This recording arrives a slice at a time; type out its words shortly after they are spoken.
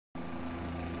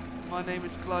My name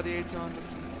is Gladiator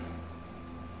Anderson,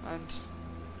 and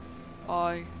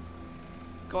I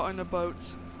got in a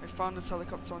boat. I found this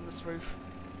helicopter on this roof.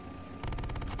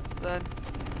 Then,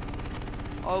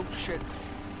 oh shit!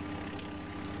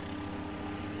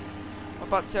 My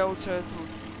back tail was hurting.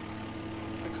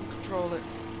 I couldn't control it.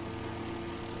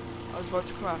 I was about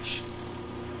to crash.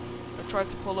 I tried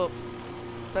to pull up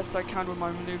best I can with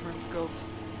my maneuvering skills.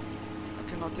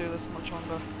 I cannot do this much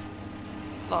longer.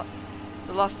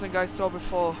 The last thing I saw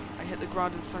before I hit the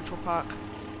ground in Central Park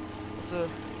was a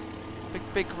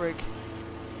big rig,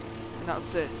 and that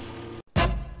was it.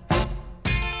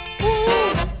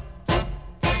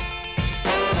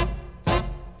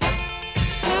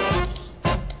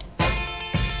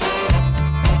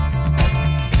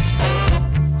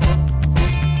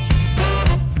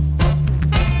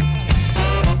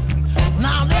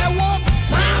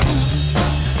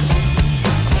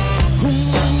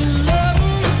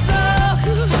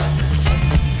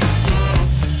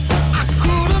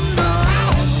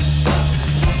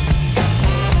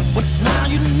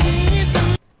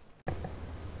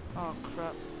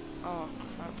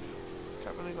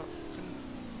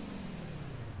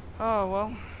 Oh well,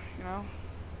 you know,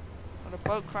 when a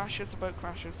boat crashes,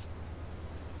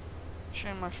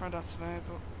 Shame my friend out today,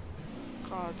 but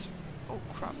God, oh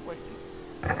crap! Wait,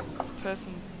 there's a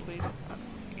person bleeding.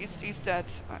 He's dead.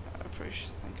 I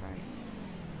think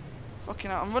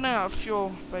fucking out. I'm running out of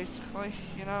fuel, basically.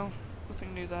 You know,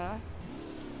 nothing new there.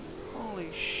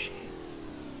 Holy shit!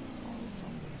 All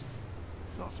zombies.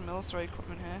 There's got some military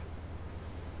equipment here.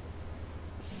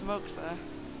 There's smoke there.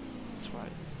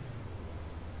 Twice.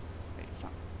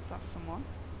 Is that someone?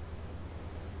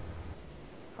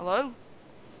 Hello?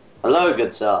 Hello,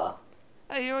 good sir.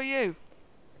 Hey, who are you?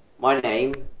 My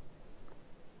name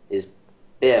is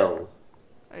Bill.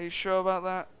 Are you sure about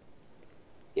that?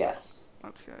 Yes.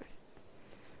 Okay.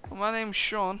 Well, my name's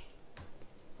Sean.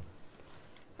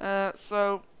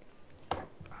 So...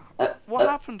 what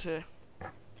happened here?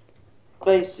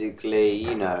 Basically,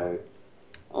 you know,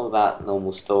 all that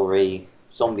normal story,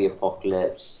 zombie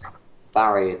apocalypse,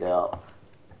 barriered up,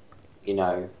 you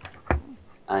know,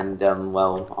 and,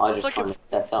 well, I just kind of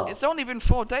set up. It's only been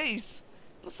 4 days.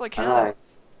 Looks like hell. I know.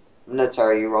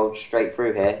 Military rolled straight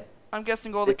through here. I'm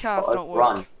guessing all the cars don't work.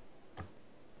 Run.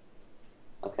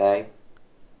 Okay.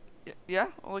 Yeah?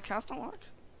 All the cars don't work?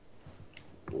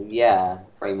 Yeah,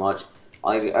 pretty much.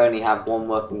 I only have one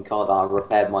working car that I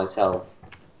repaired myself.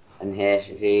 And here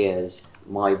she is,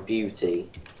 my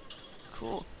beauty.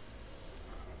 Cool.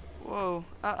 Whoa,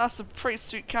 that's a pretty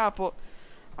sweet car, but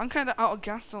I'm kind of out of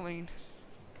gasoline.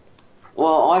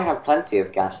 Well, I have plenty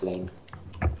of gasoline.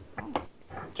 Oh.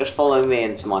 Just follow me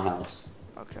into my house.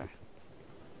 Okay.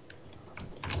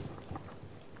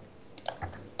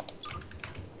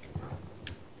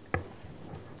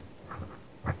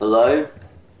 Hello?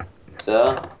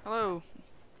 Sir? Hello.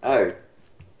 Oh,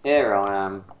 here I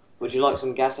am. Would you like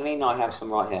some gasoline? I have some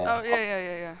right here. Oh,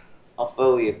 yeah. I'll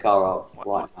fill your car up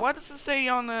right now. Why does it say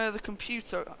on the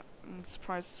computer? I'm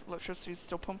surprised electricity is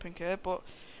still pumping here, but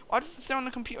why does it say on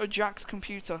the computer Jack's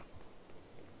computer?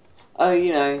 Oh,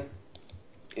 you know,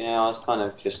 I was kind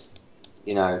of just,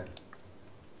 you know.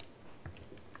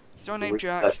 Is your name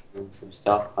Jack? Some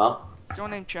stuff, huh? Is your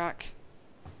name Jack?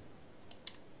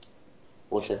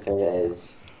 What if it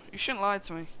is? You shouldn't lie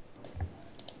to me.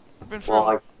 I've been through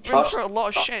a lot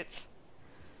of shit.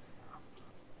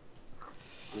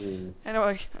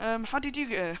 Anyway, how did you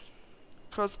get here?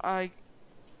 Because I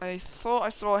thought I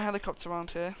saw a helicopter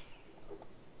around here,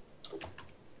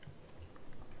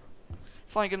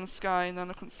 flying in the sky, and then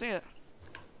I couldn't see it.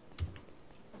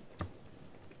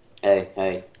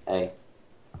 Hey.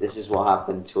 This is what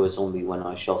happened to a zombie when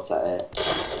I shot at it.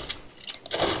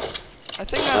 I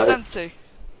think that's empty.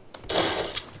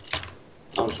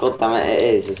 Oh, goddammit, it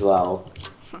is as well.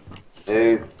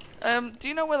 Move. Do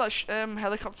you know where that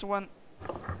helicopter went?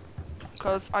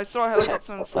 Because I saw a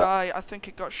helicopter in the sky. I think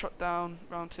it got shot down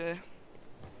around here.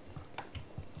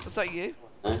 Was that you?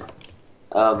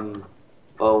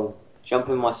 Well, jump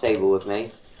in my Sable with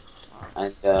me,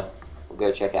 and we'll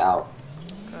go check it out.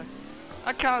 Okay.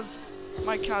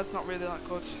 My car's not really that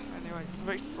good. Anyway, it's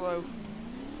very slow.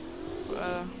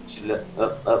 But, should look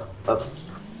up.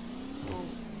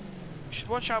 You should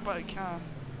watch out by your car.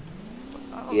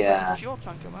 That looks like a fuel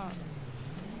tank at that.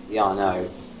 Yeah, I know.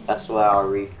 That's where I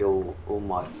refuel all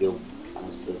my fuel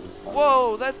canisters and stuff.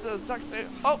 Whoa, that's the exact same.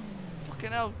 Oh,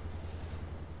 fucking hell.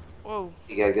 Whoa.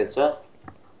 You go good, sir?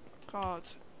 God.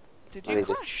 Did you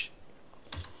crash?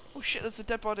 Oh shit, there's a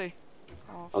dead body.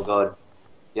 Oh god.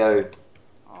 Yo.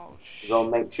 Oh shit. You gotta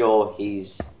make sure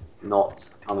he's not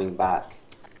coming back.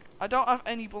 I don't have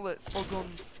any bullets or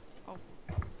guns.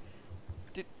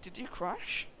 Did you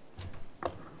crash?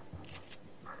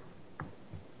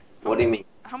 What do you mean?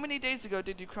 How many days ago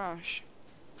did you crash?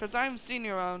 Because I haven't seen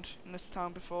you around in this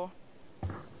town before.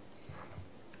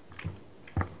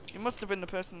 You must have been the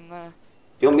person there.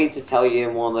 Do you want me to tell you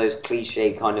in one of those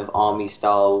cliche kind of army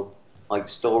style like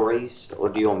stories, or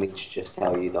do you want me to just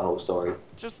tell you the whole story?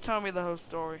 Just tell me the whole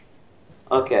story.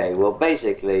 Okay, well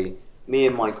basically, me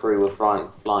and my crew were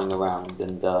flying around,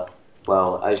 and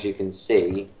well, as you can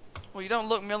see. Well, you don't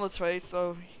look military,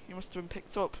 so you must have been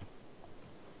picked up.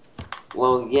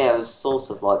 Well, yeah, it was sort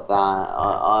of like that.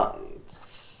 I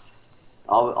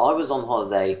was on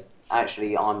holiday.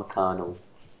 Actually, I'm a colonel.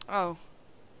 Oh.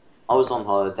 I was on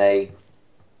holiday.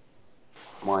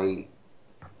 My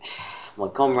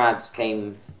comrades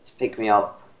came to pick me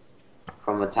up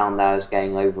from a town that I was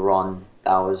getting overrun,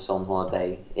 that I was on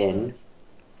holiday in.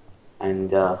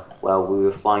 And, well, we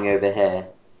were flying over here,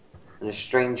 and a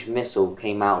strange missile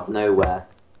came out of nowhere,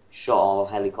 shot our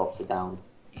helicopter down.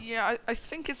 Yeah, I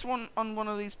think it's on one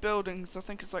of these buildings. I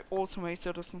think it's like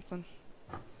automated or something.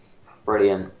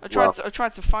 Brilliant. I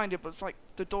tried to find it, but it's like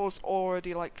the door's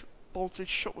already like bolted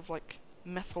shut with like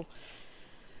metal.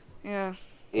 Yeah.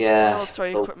 Yeah.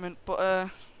 Military equipment, but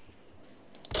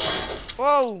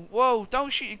whoa!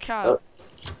 Don't shoot your car.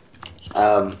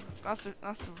 That's a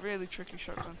really tricky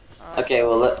shotgun. Okay,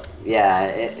 well, look, yeah,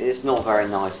 it's not a very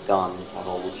nice gun to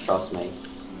hold. Trust me,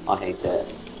 I hate it.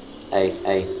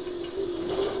 Hey.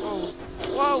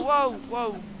 Whoa!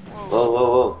 Whoa.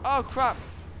 Oh crap!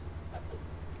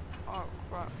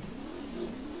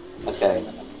 Okay.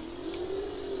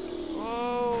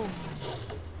 Whoa!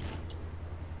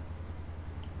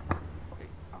 Wait,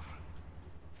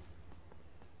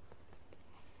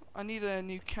 I need a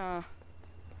new car.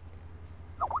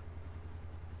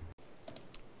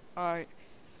 Alright.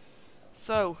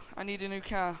 So, I need a new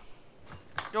car.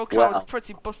 Your car was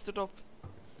pretty busted up.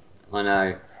 I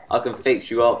know. I can fix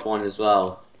you up one as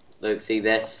well. Look, see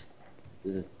this?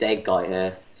 There's a dead guy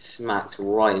here. Smacked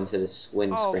right into the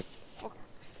windscreen. Oh, fuck.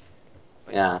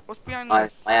 Wait, yeah. What's behind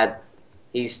this?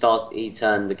 He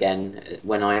turned again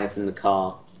when I opened the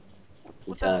car.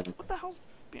 He turned. What the hell's...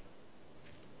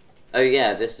 Oh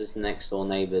yeah, this is next door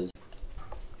neighbours.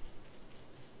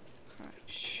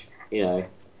 Okay. You know.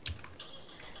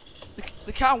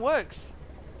 The car works.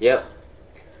 Yep.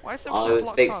 Why is it I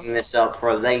was fixing this up for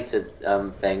a later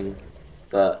thing,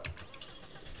 but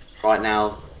right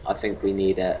now I think we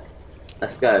need it.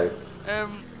 Let's go.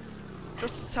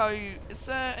 Just to tell you, is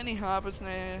there any harbours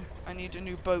near? I need a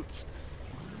new boat.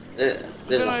 We're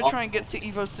gonna try and get to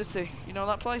Evo City. You know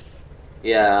that place?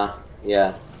 Yeah.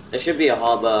 There should be a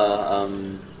harbour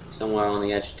somewhere on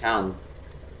the edge of town.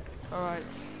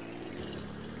 Alright.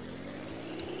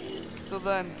 So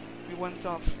then, we went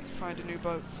off to find a new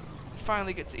boat.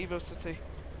 Finally get to Evo City.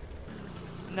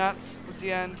 And that was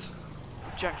the end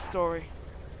of Jack's story.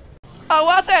 Oh,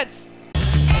 what's it?